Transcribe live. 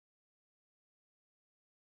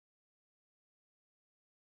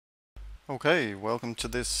Okay, welcome to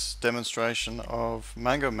this demonstration of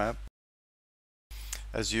MangoMap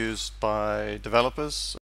as used by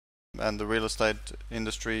developers and the real estate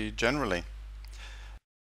industry generally.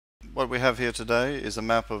 What we have here today is a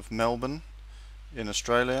map of Melbourne in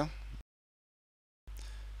Australia.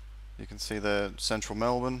 You can see the central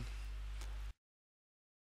Melbourne.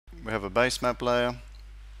 We have a base map layer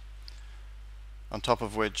on top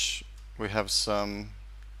of which we have some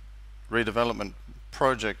redevelopment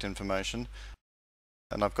project information,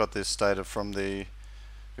 and I've got this data from the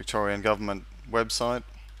Victorian Government website.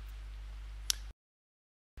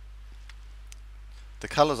 The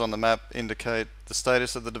colours on the map indicate the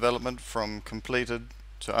status of the development from completed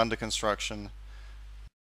to under construction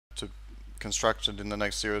to constructed in the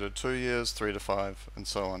next 0 to 2 years, 3 to 5, and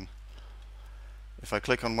so on. If I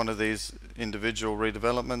click on one of these individual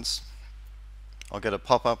redevelopments, I'll get a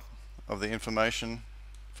pop-up of the information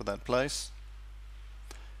for that place.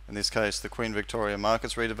 In this case, the Queen Victoria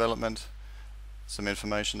Markets redevelopment, some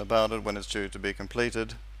information about it, when it's due to be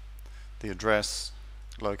completed, the address,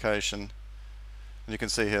 location, and you can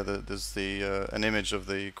see here that there's an image of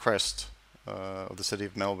the crest of the City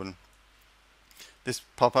of Melbourne. This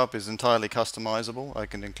pop-up is entirely customizable. I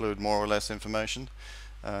can include more or less information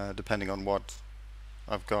depending on what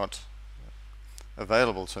I've got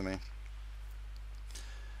available to me.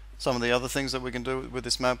 Some of the other things that we can do with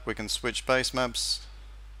this map, we can switch base maps.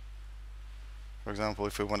 For example,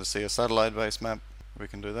 if we want to see a satellite base map, we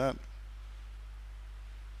can do that.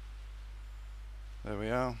 There we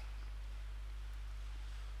are.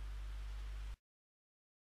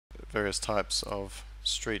 Various types of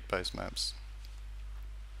street base maps.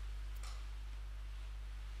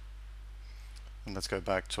 And let's go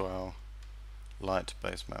back to our light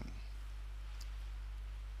base map.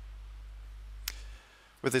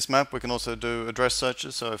 With this map we can also do address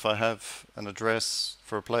searches, so if I have an address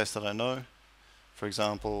for a place that I know, for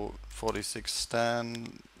example 46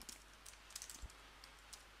 Stanley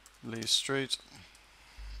Street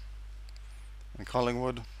in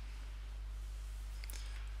Collingwood,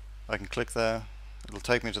 I can click there, it'll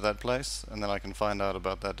take me to that place, and then I can find out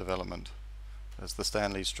about that development. There's the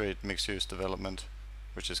Stanley Street mixed-use development,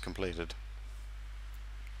 which is completed.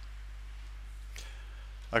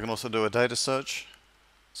 I can also do a data search.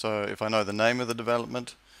 So if I know the name of the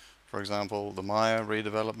development, for example the Maya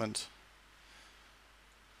redevelopment,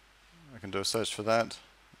 I can do a search for that.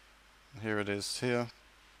 Here it is here.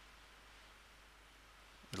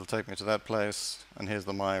 It'll take me to that place, and here's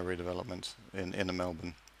the Maya redevelopment in inner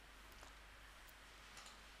Melbourne.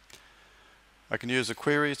 I can use a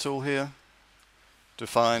query tool here to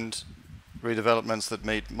find redevelopments that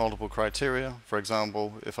meet multiple criteria. For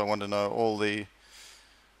example, if I want to know all the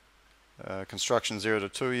construction 0 to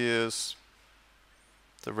 2 years,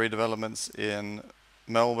 the redevelopments in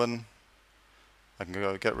Melbourne, I can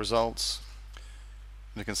go get results.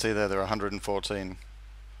 And you can see there are 114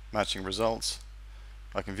 matching results.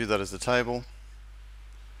 I can view that as a table.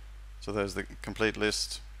 So there's the complete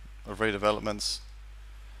list of redevelopments,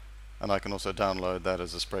 and I can also download that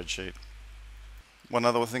as a spreadsheet. One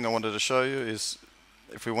other thing I wanted to show you is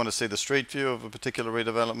if we want to see the street view of a particular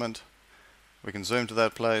redevelopment, we can zoom to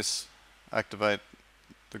that place, activate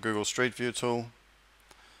the Google Street View tool,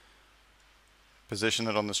 position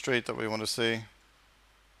it on the street that we want to see,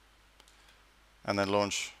 and then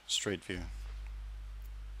launch Street View.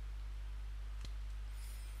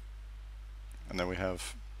 And then we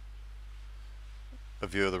have a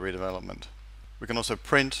view of the redevelopment. We can also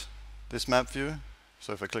print this map view.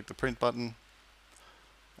 So if I click the print button,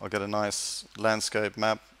 I'll get a nice landscape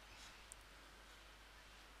map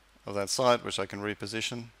of that site, which I can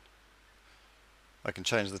reposition. I can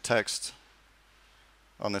change the text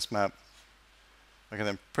on this map. I can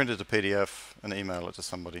then print it to PDF and email it to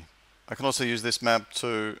somebody. I can also use this map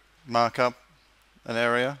to mark up an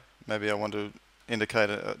area. Maybe I want to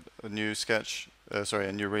indicate a new sketch,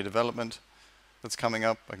 a new redevelopment that's coming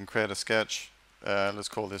up. I can create a sketch. Let's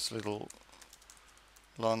call this Little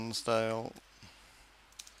Lonsdale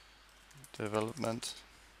Development.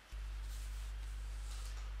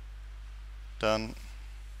 Done.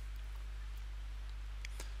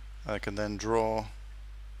 I can then draw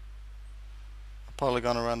a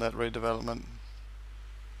polygon around that redevelopment,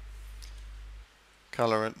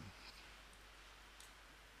 color it.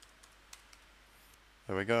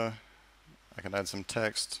 There we go. I can add some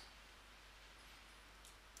text.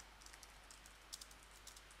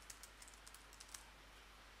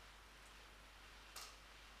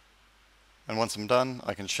 And once I'm done,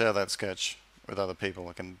 I can share that sketch with other people.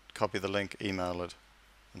 I can copy the link, email it,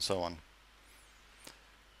 and so on.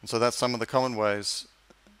 And so that's some of the common ways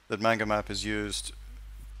that MangoMap is used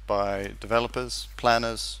by developers,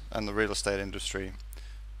 planners, and the real estate industry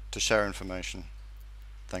to share information.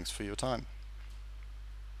 Thanks for your time.